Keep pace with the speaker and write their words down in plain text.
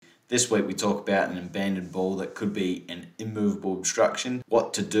This week we talk about an abandoned ball that could be an immovable obstruction,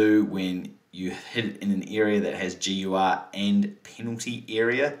 what to do when you hit it in an area that has GUR and penalty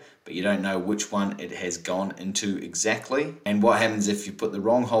area, but you don't know which one it has gone into exactly, and what happens if you put the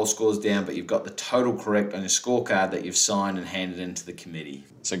wrong hole scores down but you've got the total correct on your scorecard that you've signed and handed into the committee.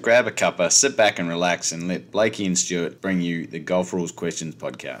 So grab a cuppa, sit back and relax, and let Blakey and Stuart bring you the Golf Rules Questions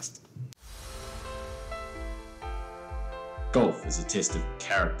podcast. Golf is a test of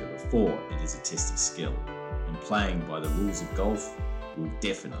character before it is a test of skill, and playing by the rules of golf will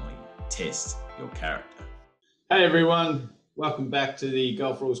definitely test your character. Hey everyone, welcome back to the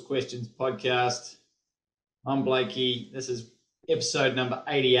Golf Rules Questions podcast. I'm Blakey. This is episode number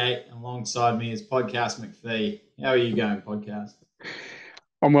 88, and alongside me is Podcast McPhee. How are you going, Podcast?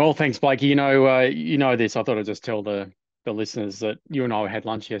 I'm well, thanks, Blakey. You know this. I thought I'd just tell the listeners that you and I had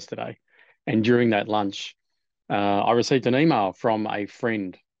lunch yesterday, and during that lunch, I received an email from a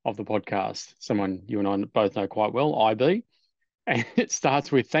friend of the podcast, someone you and I both know quite well, IB, and it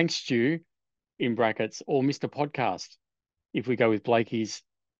starts with "Thanks, Stu," in brackets, or Mr. Podcast, if we go with Blakey's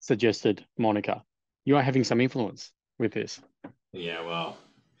suggested moniker. You are having some influence with this. Yeah, well,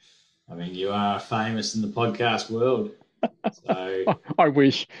 I mean, you are famous in the podcast world, so I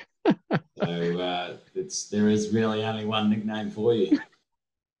wish. there is really only one nickname for you.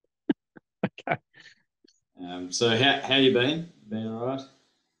 Okay. So how you been? Been all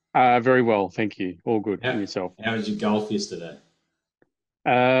right? Very well, thank you. All good. And yourself? How was your golf yesterday?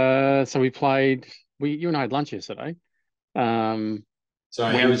 So you and I had lunch yesterday. Sorry,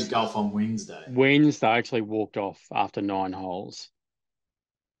 how was your golf on Wednesday? Wednesday, I actually walked off after 9 holes.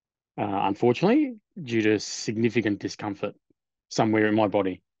 Unfortunately, due to significant discomfort somewhere in my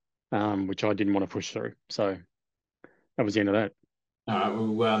body, which I didn't want to push through. So that was the end of that. All right,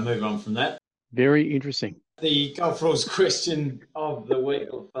 we'll move on from that. Very interesting. The Golf Rules question of the week,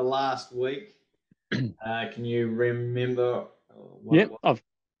 or for last week. Can you remember? Yep, I've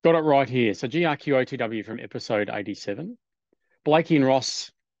got it right here. So GRQ OTW from episode 87. Blakey and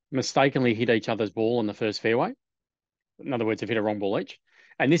Ross mistakenly hit each other's ball on the first fairway. In other words, they've hit a wrong ball each.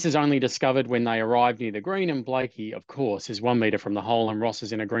 And this is only discovered when they arrive near the green, and Blakey, of course, is 1 metre from the hole and Ross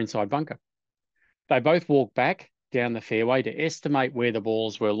is in a greenside bunker. They both walk back down the fairway to estimate where the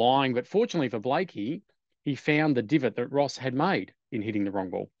balls were lying, but fortunately for Blakey, he found the divot that Ross had made in hitting the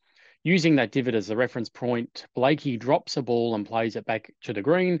wrong ball. Using that divot as a reference point, Blakey drops a ball and plays it back to the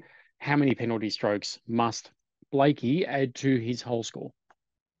green. How many penalty strokes must Blakey add to his hole score?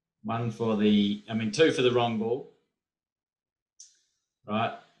 2 for the wrong ball.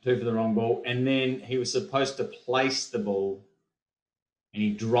 Right, 2 for the wrong ball. And then he was supposed to place the ball and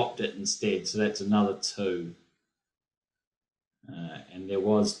he dropped it instead. So that's another 2. And there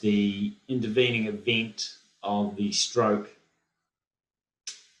was the intervening event of the stroke.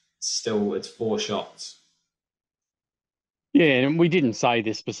 Still, it's 4 shots. Yeah, and we didn't say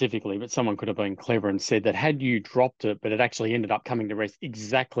this specifically, but someone could have been clever and said that had you dropped it, but it actually ended up coming to rest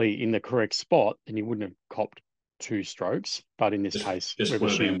exactly in the correct spot, then you wouldn't have copped 2 strokes. But in this case, we've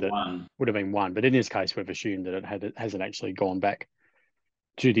assumed that would have been 1. But in this case, we've assumed that it hasn't actually gone back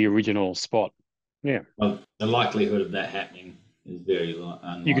to the original spot. Yeah. Well, the likelihood of that happening is very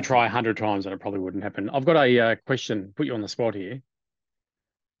unlikely. You could try 100 times and it probably wouldn't happen. I've got a question, put you on the spot here.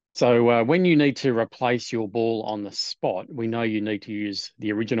 So when you need to replace your ball on the spot, we know you need to use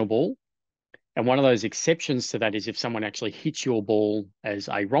the original ball. And one of those exceptions to that is if someone actually hits your ball as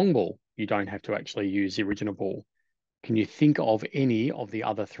a wrong ball, you don't have to actually use the original ball. Can you think of any of the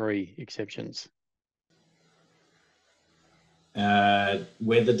other 3 exceptions?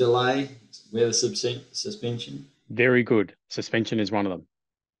 Weather delay, weather suspension. Very good. Suspension is one of them.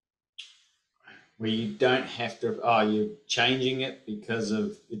 Where you don't have to, you're changing it because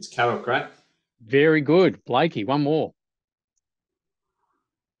of its cover crack. Very good. Blakey, one more.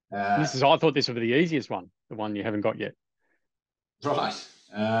 I thought this would be the easiest one, the one you haven't got yet. Right.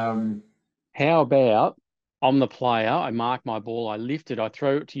 How about I'm the player, I mark my ball, I lift it, I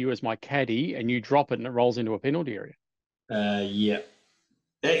throw it to you as my caddy, and you drop it and it rolls into a penalty area? Yeah.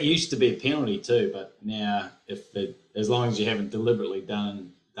 That used to be a penalty too, but now as long as you haven't deliberately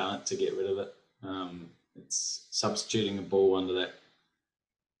done it to get rid of it, it's substituting a ball under that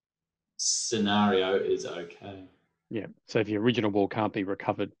scenario is okay. Yeah. So if your original ball can't be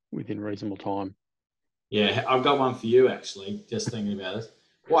recovered within reasonable time. Yeah, I've got one for you actually, just thinking about it.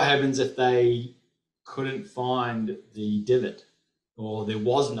 What happens if they couldn't find the divot or there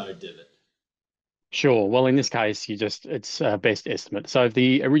was no divot? Sure. Well, in this case, it's best estimate. So if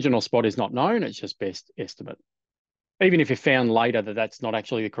the original spot is not known, it's just best estimate. Even if you found later that that's not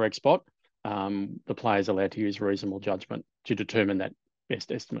actually the correct spot, the player is allowed to use reasonable judgment to determine that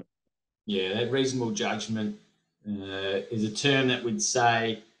best estimate. Yeah, that reasonable judgment is a term that would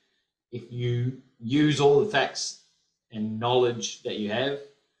say if you use all the facts and knowledge that you have.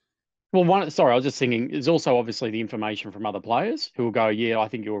 Well, I was just thinking, there's also obviously the information from other players who will go, yeah, I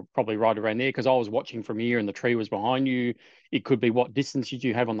think you're probably right around there because I was watching from here and the tree was behind you. It could be what distance did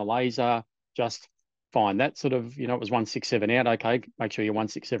you have on the laser? Just fine. That sort of, it was 167 out. Okay, make sure you're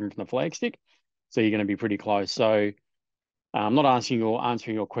 167 from the flagstick. So you're going to be pretty close. So I'm not answering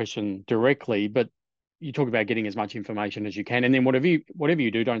your question directly, but you talk about getting as much information as you can. And then whatever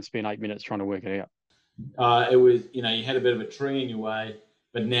you do, don't spend 8 minutes trying to work it out. It was, you had a bit of a tree in your way,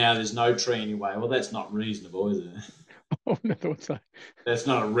 but now there's no tree in your way. Well, that's not reasonable, is it? I never thought so. That's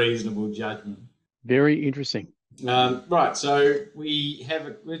not a reasonable judgment. Very interesting. Right, so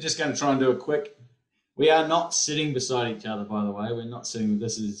we're just going to try and do a quick. We are not sitting beside each other, by the way. We're not sitting.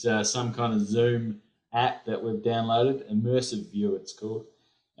 This is some kind of Zoom app that we've downloaded, Immersive View it's called.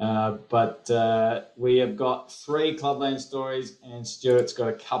 But we have got 3 Clubland stories, and Stuart's got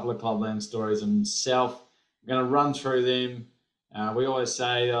a couple of Clubland stories himself. We're going to run through them. We always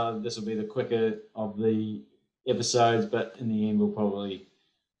say this will be the quicker of the episodes, but in the end, we'll probably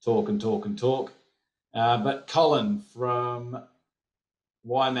talk and talk and talk. But Colin from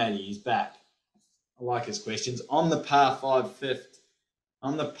Waimate is back. I like his questions. On the par 5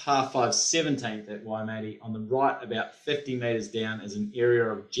 17th at Waimate, on the right about 50 metres down is an area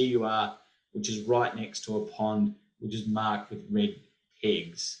of GUR, which is right next to a pond, which is marked with red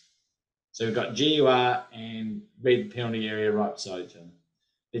pegs. So we've got GUR and red penalty area right beside each other.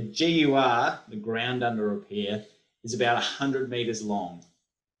 The GUR, the ground under repair, is about 100 metres long,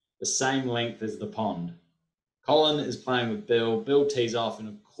 the same length as the pond. Colin is playing with Bill. Bill tees off, and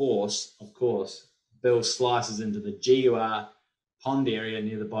of course, Bill slices into the GUR pond area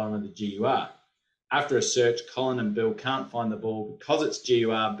near the bottom of the GUR. After a search, Colin and Bill can't find the ball because it's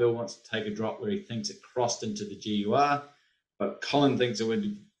GUR. Bill wants to take a drop where he thinks it crossed into the GUR, but Colin thinks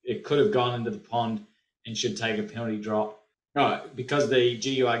it could have gone into the pond and should take a penalty drop. Right, because the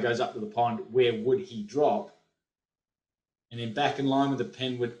GUR goes up to the pond, where would he drop? And then back in line with the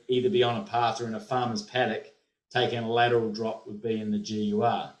pin would either be on a path or in a farmer's paddock. Taking a lateral drop would be in the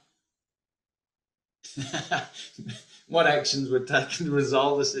GUR. What actions were taken to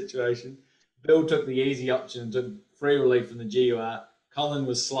resolve the situation? Bill took the easy option and took free relief from the GUR. Colin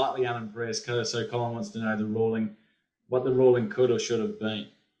was slightly unimpressed, so Colin wants to know what the ruling could or should have been.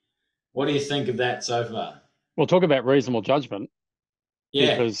 What do you think of that so far? We'll talk about reasonable judgment.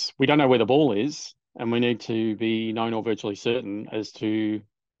 Yeah. Because we don't know where the ball is, and we need to be known or virtually certain as to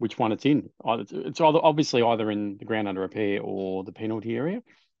which one it's in. It's obviously either in the ground under repair or the penalty area.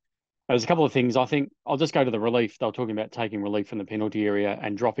 There's a couple of things. I think I'll just go to the relief. They were talking about taking relief from the penalty area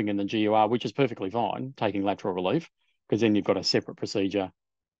and dropping in the GUR, which is perfectly fine, taking lateral relief, because then you've got a separate procedure.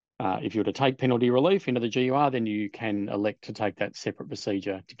 If you were to take penalty relief into the GUR, then you can elect to take that separate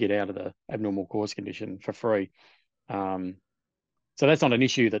procedure to get out of the abnormal course condition for free. So that's not an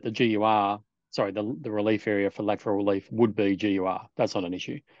issue that the relief area for lateral relief would be GUR. That's not an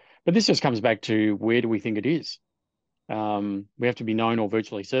issue. But this just comes back to where do we think it is? We have to be known or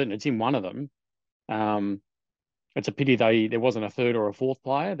virtually certain. It's in one of them. It's a pity there wasn't a third or a fourth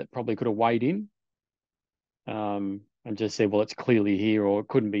player that probably could have weighed in and just said, well, it's clearly here or it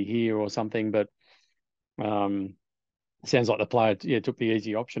couldn't be here or something. But it sounds like the player took the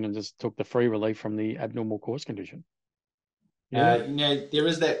easy option and just took the free relief from the abnormal course condition. Yeah. There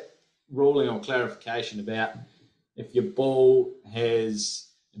is that ruling or clarification about if your ball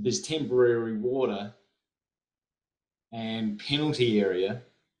there's temporary water and penalty area.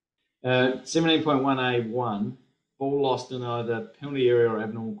 17.1A1, ball lost in either penalty area or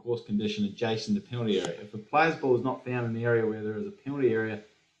abnormal course condition adjacent to penalty area. If a player's ball is not found in the area where there is a penalty area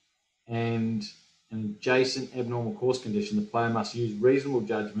and an adjacent abnormal course condition, the player must use reasonable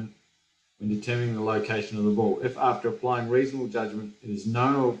judgment when determining the location of the ball. If after applying reasonable judgment, it is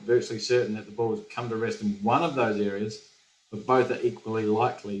known or virtually certain that the ball has come to rest in one of those areas, but both are equally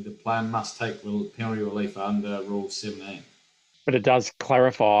likely, the player must take penalty relief under Rule 17. But it does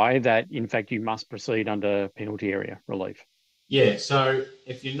clarify that, in fact, you must proceed under penalty area relief. Yeah, so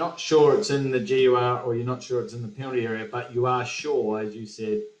if you're not sure it's in the GUR or you're not sure it's in the penalty area, but you are sure, as you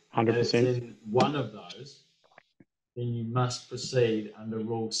said, 100%. that it's in one of those, then you must proceed under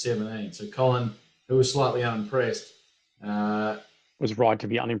Rule 17. So Colin, who was slightly unimpressed, was right to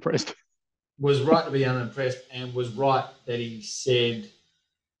be unimpressed. Was right to be unimpressed and was right that he said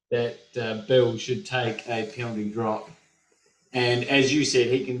that Bill should take a penalty drop. And as you said,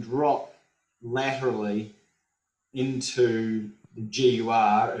 he can drop laterally into the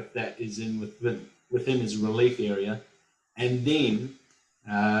GUR if that is within his relief area. And then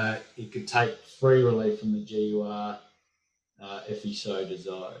he could take free relief from the GUR if he so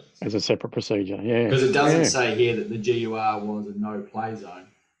desires. As a separate procedure, yeah. Because it doesn't say here that the GUR was a no-play zone.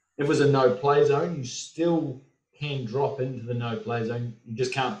 If it was a no-play zone, you still can drop into the no-play zone. You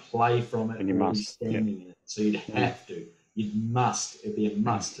just can't play from it And you must, be standing in it. So you'd have to. It'd be a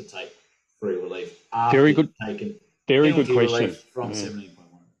must to take free relief after Very good. you've taken Very good penalty question. relief from 17.1.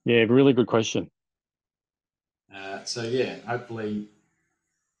 Yeah, really good question. So yeah, hopefully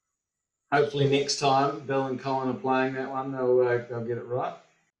next time Bill and Colin are playing that one, they'll get it right.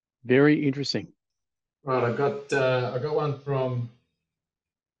 Very interesting. Right, I got one from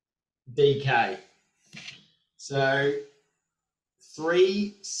DK. So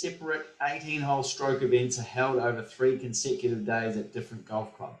 3 separate 18-hole stroke events are held over 3 consecutive days at different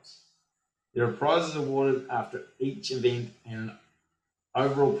golf clubs. There are prizes awarded after each event, and an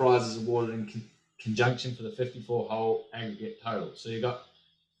overall prize is awarded in conjunction for the 54-hole aggregate total. So you've got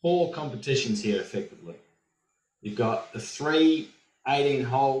 4 competitions here, effectively. You've got the 3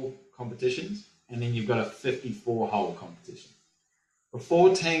 18-hole competitions, and then you've got a 54-hole competition.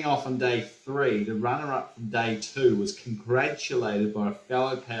 Before teeing off on day 3, the runner-up from day 2 was congratulated by a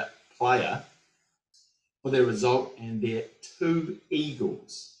fellow player for their result and their 2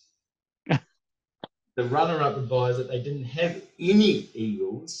 eagles. The runner-up advised that they didn't have any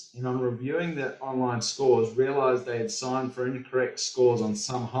eagles, and on reviewing their online scores, realised they had signed for incorrect scores on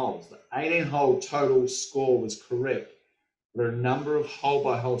some holes. The 18-hole total score was correct, but a number of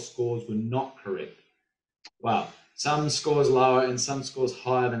hole-by-hole scores were not correct. Well, some scores lower and some scores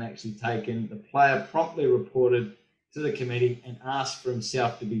higher than actually taken. The player promptly reported to the committee and asked for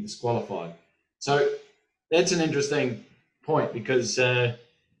himself to be disqualified. So that's an interesting point because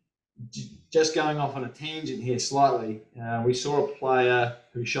just going off on a tangent here slightly, we saw a player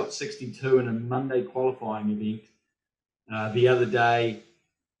who shot 62 in a Monday qualifying event the other day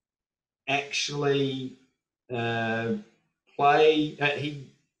actually he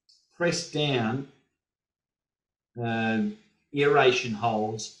pressed down aeration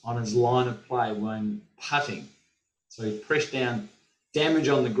holes on his line of play when putting. So he pressed down damage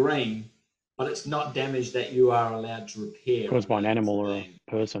on the green, but it's not damage that you are allowed to repair. Caused by an animal or a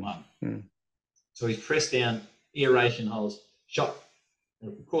person. So he's pressed down aeration holes, shot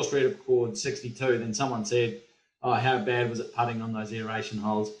course record 62. Then someone said, "Oh, how bad was it putting on those aeration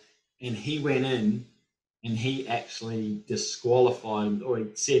holes?" And he went in and he actually disqualified him, or he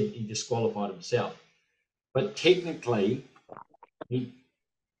said he disqualified himself. But technically, he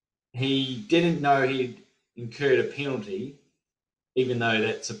didn't know he'd incurred a penalty, even though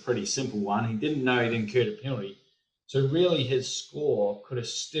that's a pretty simple one. He didn't know he'd incurred a penalty. So really his score could have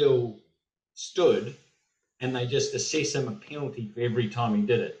still stood, and they just assess him a penalty for every time he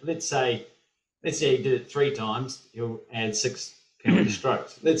did it. Let's say he did it 3 times, he'll add 6 penalty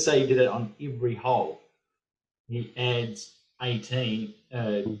strokes. Let's say he did it on every hole. He adds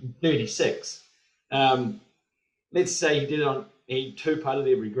 36. Let's say he did it he 2-putted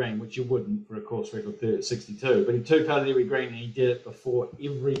every green, which you wouldn't for a course record 62, but he 2-putted every green and he did it before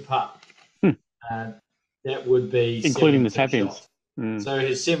every putt. That would be including the tap-ins. So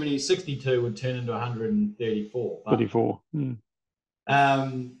his 62 would turn into 134. 34.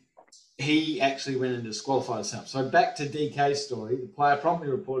 He actually went and disqualified himself. So back to DK's story, the player promptly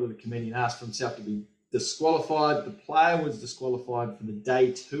reported to the committee and asked for himself to be disqualified. The player was disqualified for the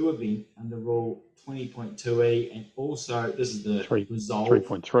day 2 event under Rule 20.2E, and also this is the result.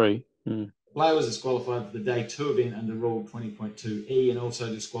 3.3. The player was disqualified for the day 2 event under Rule 20.2E, and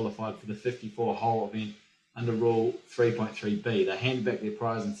also disqualified for the 54-hole event under Rule 3.3B. They handed back their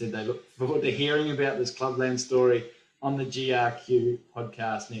prize and said they look forward to hearing about this Clubland story on the GRQ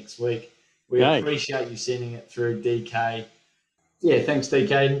podcast next week. We appreciate you sending it through, DK. Yeah, thanks,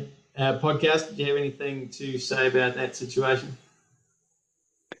 DK. Podcast, do you have anything to say about that situation?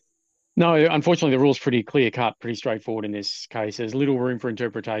 No, unfortunately, the rule's pretty clear-cut, pretty straightforward in this case. There's little room for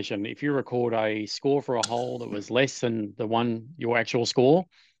interpretation. If you record a score for a hole that was less than your actual score,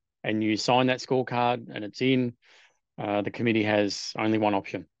 and you sign that scorecard and it's in, the committee has only one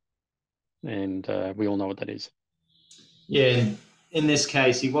option. And we all know what that is. Yeah, in this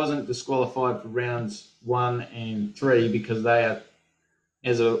case, he wasn't disqualified for rounds 1 and 3 because they are,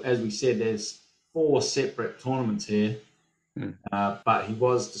 as we said, there's 4 separate tournaments here. But he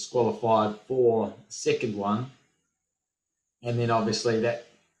was disqualified for the second one. And then obviously that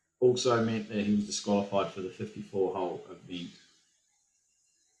also meant that he was disqualified for the 54-hole event.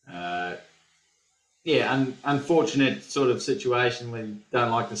 Unfortunate sort of situation where you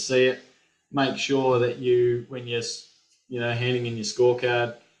don't like to see it. Make sure that when you're handing in your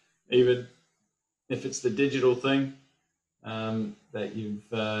scorecard, even if it's the digital thing, that you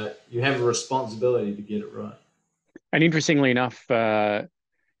have a responsibility to get it right. And interestingly enough,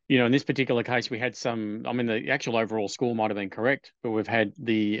 in this particular case, we had the actual overall score might have been correct, but we've had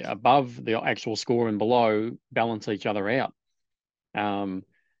the above the actual score and below balance each other out.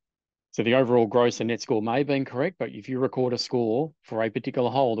 So the overall gross and net score may have been correct, but if you record a score for a particular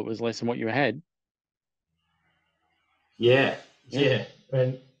hole that was less than what you had. Yeah.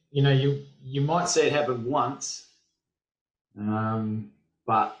 And, you might see it happen once,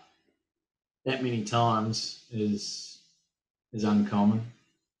 but that many times is uncommon.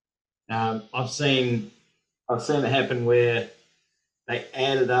 I've seen it happen where they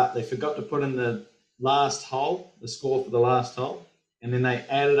added up. They forgot to put in the last hole, the score for the last hole, and then they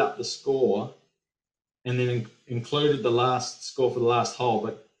added up the score, and then included the last score for the last hole,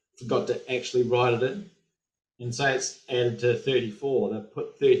 but forgot to actually write it in. And say it's added to 34. They've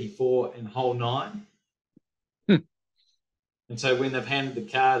put 34 in hole 9. And so when they've handed the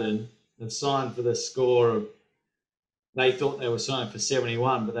card in, they've signed for the score of. They thought they were signed for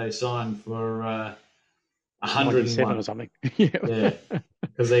 71, but they signed for 101 or something. Yeah,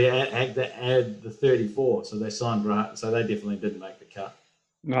 because they had to add the 34, so they signed for. So they definitely didn't make the cut.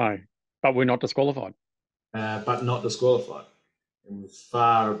 No, but we're not disqualified. But not disqualified. It was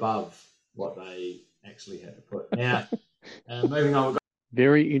far above what they actually had to put. Now, moving on.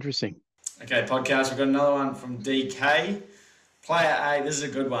 Very interesting. Okay, podcast. We've got another one from DK. Player A, this is a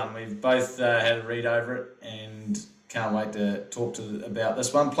good one. We've both had a read over it and can't wait to talk about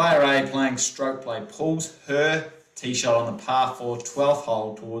this one. Player A, playing stroke play, pulls her tee shot on the par 4 12th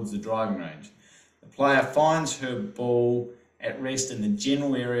hole towards the driving range. The player finds her ball at rest in the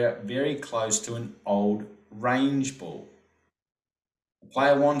general area very close to an old range ball. The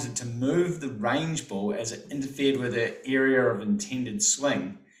player wanted to move the range ball as it interfered with her area of intended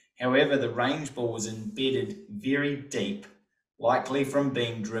swing. However, the range ball was embedded very deep, likely from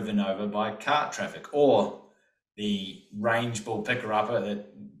being driven over by cart traffic or the range ball picker-upper that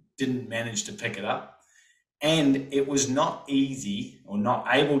didn't manage to pick it up. And it was not easy or not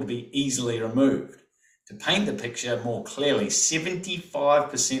able to be easily removed. To paint the picture more clearly,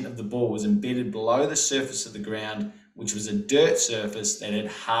 75% of the ball was embedded below the surface of the ground, which was a dirt surface that had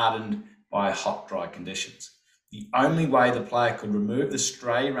hardened by hot, dry conditions. The only way the player could remove the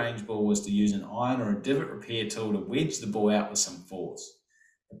stray range ball was to use an iron or a divot repair tool to wedge the ball out with some force.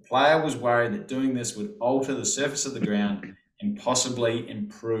 The player was worried that doing this would alter the surface of the ground and possibly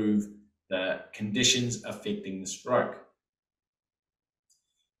improve the conditions affecting the stroke.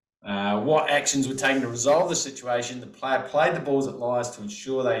 What actions were taken to resolve the situation? The player played the balls at lies to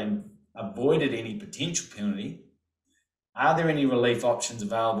ensure they avoided any potential penalty. Are there any relief options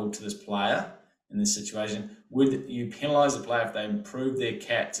available to this player in this situation? Would you penalise the player if they improve their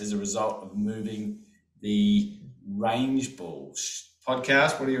cats as a result of moving the range balls?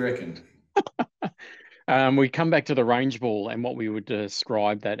 Podcast, what do you reckon? We come back to the range ball and what we would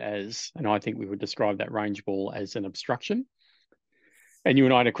describe that as, and I think we would describe that range ball as an obstruction. And you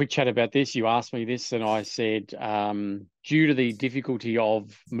and I had a quick chat about this. You asked me this, and I said, due to the difficulty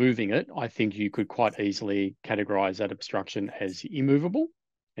of moving it, I think you could quite easily categorise that obstruction as immovable,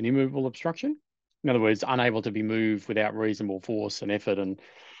 an immovable obstruction. In other words, unable to be moved without reasonable force and effort and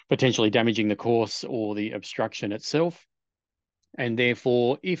potentially damaging the course or the obstruction itself. And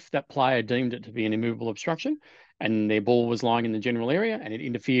therefore, if that player deemed it to be an immovable obstruction and their ball was lying in the general area and it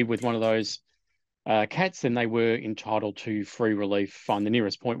interfered with one of those cats, then they were entitled to free relief, find the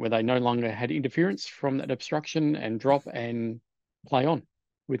nearest point where they no longer had interference from that obstruction and drop and play on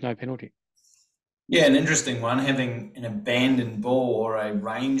with no penalty. Yeah, an interesting one, having an abandoned ball or a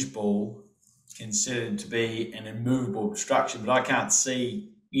range ball considered to be an immovable obstruction, but I can't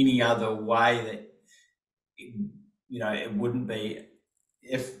see any other way that it wouldn't be.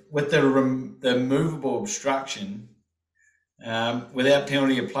 If with the movable obstruction, without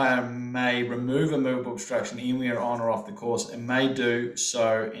penalty, a player may remove a movable obstruction anywhere on or off the course and may do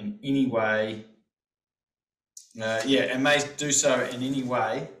so in any way. It may do so in any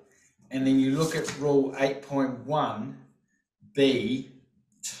way. And then you look at Rule 8.1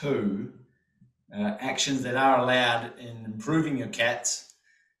 B2, actions that are allowed in improving your cats.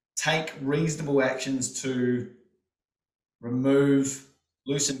 Take reasonable actions to remove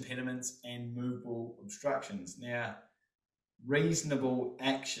loose impediments and movable obstructions. Now, reasonable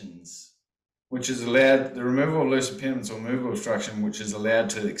actions, which is allowed, the removal of loose impediments or movable obstruction, which is allowed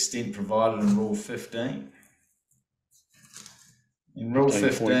to the extent provided in Rule 15. In Rule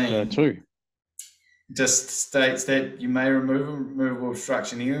 15, just states that you may remove a movable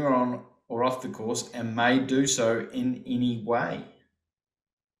obstruction either on or off the course and may do so in any way.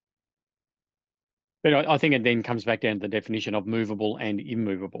 But I think it then comes back down to the definition of movable and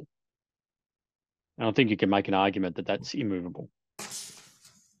immovable. And I think you can make an argument that that's immovable.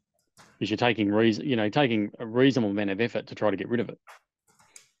 Because you're taking a reasonable amount of effort to try to get rid of it.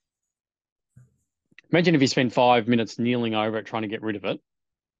 Imagine if you spend 5 minutes kneeling over it trying to get rid of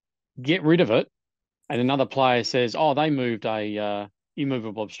it, and another player says, oh, they moved a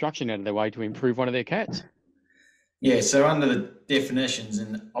immovable obstruction out of their way to improve one of their cats. Yeah, so under the definitions,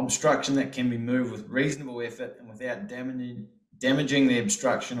 an obstruction that can be moved with reasonable effort and without damaging the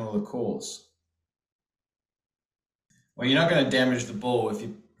obstruction or the course. Well, you're not going to damage the ball if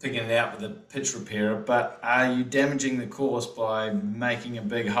you're picking it out with a pitch repairer, but are you damaging the course by making a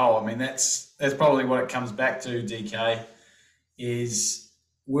big hole? I mean, that's probably what it comes back to, DK, is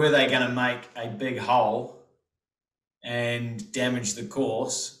were they going to make a big hole and damage the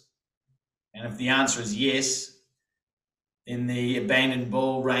course? And if the answer is yes, then the abandoned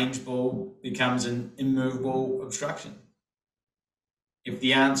ball, range ball, becomes an immovable obstruction. If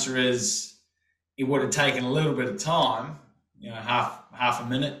the answer is it would have taken a little bit of time, half a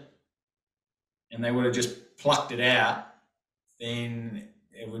minute, and they would have just plucked it out, then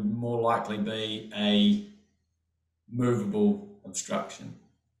it would more likely be a movable obstruction.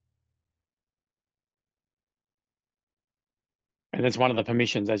 And that's one of the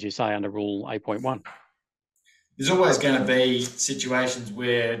permissions, as you say, under Rule 8.1. There's always going to be situations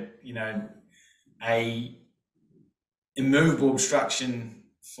where, a immovable obstruction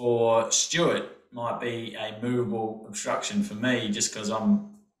for Stuart might be a movable obstruction for me just because I'm,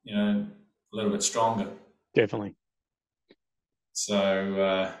 a little bit stronger. Definitely.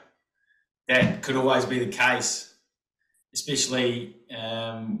 So that could always be the case, especially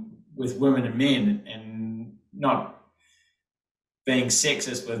with women and men, and not being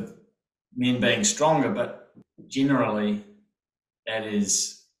sexist with men being stronger, but generally that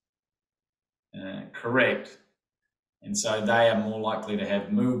is correct. And so they are more likely to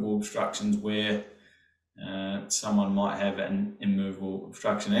have movable obstructions where someone might have an immovable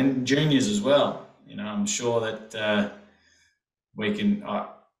obstruction. And juniors as well. I'm sure that we can,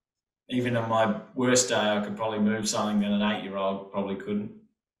 even on my worst day, I could probably move something that an 8-year-old probably couldn't.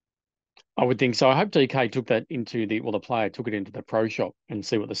 I would think so. I hope DK took that the player took it into the pro shop and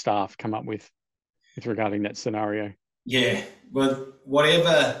see what the staff come up with regarding that scenario. Yeah, well,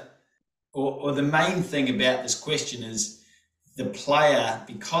 whatever, or the main thing about this question is the player,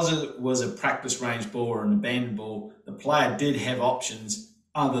 because it was a practice range ball or an abandoned ball, the player did have options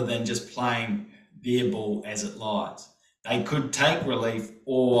other than just playing their ball as it lies. They could take relief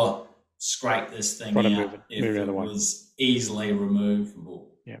or scrape this thing out if it was easily removable.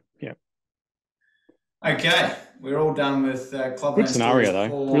 Yeah. Okay, we're all done with club. Good scenario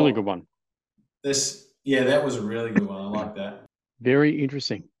though, really good one. That was a really good one. I like that. Very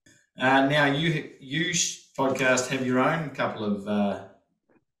interesting. Now you podcast have your own couple of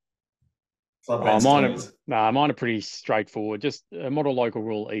club stories. Mine are pretty straightforward. Just a model local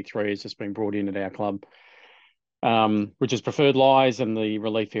rule E3 has just been brought in at our club, which is preferred lies, and the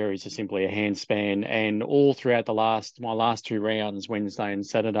relief areas are simply a handspan. And all throughout my last 2 rounds, Wednesday and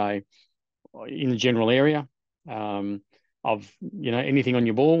Saturday, in the general area, of anything on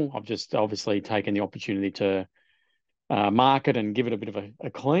your ball, I've just obviously taken the opportunity to mark it and give it a bit of a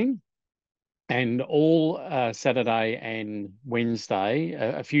clean. And all Saturday and Wednesday,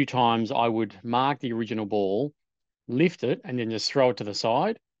 a few times I would mark the original ball, lift it, and then just throw it to the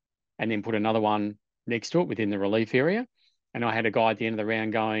side, and then put another one next to it within the relief area. And I had a guy at the end of the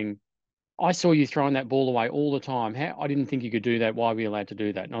round going, I saw you throwing that ball away all the time. I didn't think you could do that. Why were you allowed to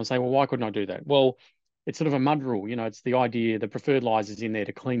do that? And I was saying, well, why couldn't I do that? Well, it's sort of a mud rule. It's the idea, the preferred lies is in there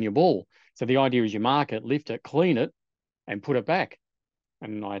to clean your ball. So the idea is you mark it, lift it, clean it, and put it back.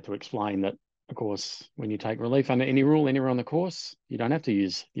 And I had to explain that, of course, when you take relief under any rule anywhere on the course, you don't have to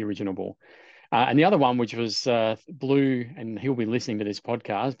use the original ball. And the other one, which was Blue, and he'll be listening to this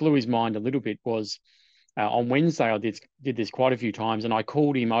podcast, blew his mind a little bit, was on Wednesday I did this quite a few times, and I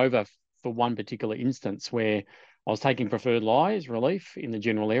called him over for one particular instance where I was taking preferred lies relief in the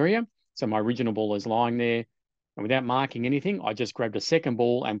general area. So my original ball is lying there, and without marking anything, I just grabbed a second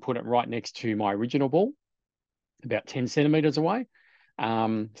ball and put it right next to my original ball, about 10 centimetres away.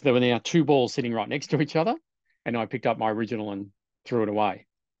 So there were now 2 balls sitting right next to each other, and I picked up my original and threw it away.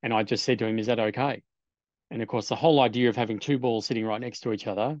 And I just said to him, is that okay? And of course, the whole idea of having 2 balls sitting right next to each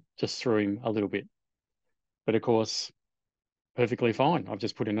other just threw him a little bit. But of course, perfectly fine. I've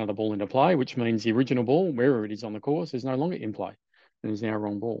just put another ball into play, which means the original ball, wherever it is on the course, is no longer in play and is now a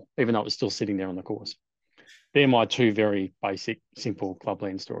wrong ball, even though it was still sitting there on the course. They're my 2 very basic, simple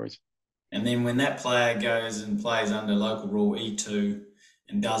clubland stories. And then when that player goes and plays under local rule E2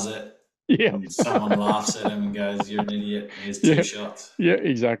 and does it Yeah. And someone laughs at him and goes, "You're an idiot. Here's two Yeah. shots." Yeah,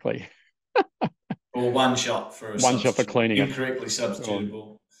 exactly. Or one shot for a One shot for cleaning it. incorrectly substituted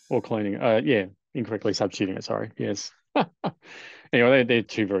ball. Or cleaning. Yeah, incorrectly substituting it. Sorry. Yes. Anyway, they're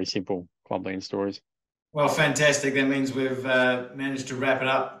two very simple clubland stories. Well, fantastic. That means we've managed to wrap it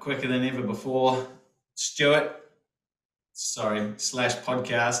up quicker than ever before. Stuart,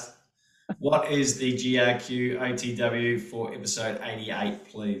 /podcast. What is the GRQ OTW for episode 88,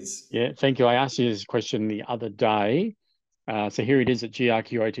 please? Yeah, thank you. I asked you this question the other day. So here it is at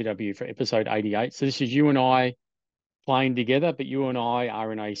GRQ OTW for episode 88. So this is you and I playing together, but you and I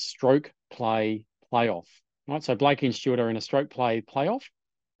are in a stroke play playoff. Right, so Blakey and Stuart are in a stroke play playoff.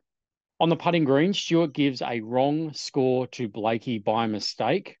 On the putting green, Stuart gives a wrong score to Blakey by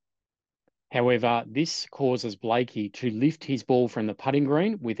mistake. However, this causes Blakey to lift his ball from the putting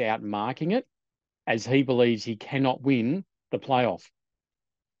green without marking it, as he believes he cannot win the playoff.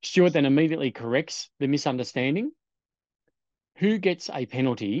 Stuart then immediately corrects the misunderstanding. Who gets a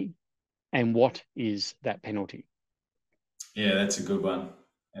penalty and what is that penalty? Yeah, that's a good one.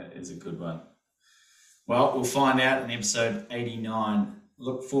 That is a good one. Well, we'll find out in episode 89.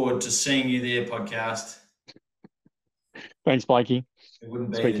 Look forward to seeing you there, podcast. Thanks, Blakey. It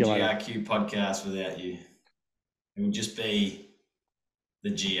wouldn't be the GRQ podcast without you. It would just be the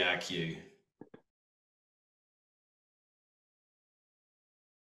GRQ.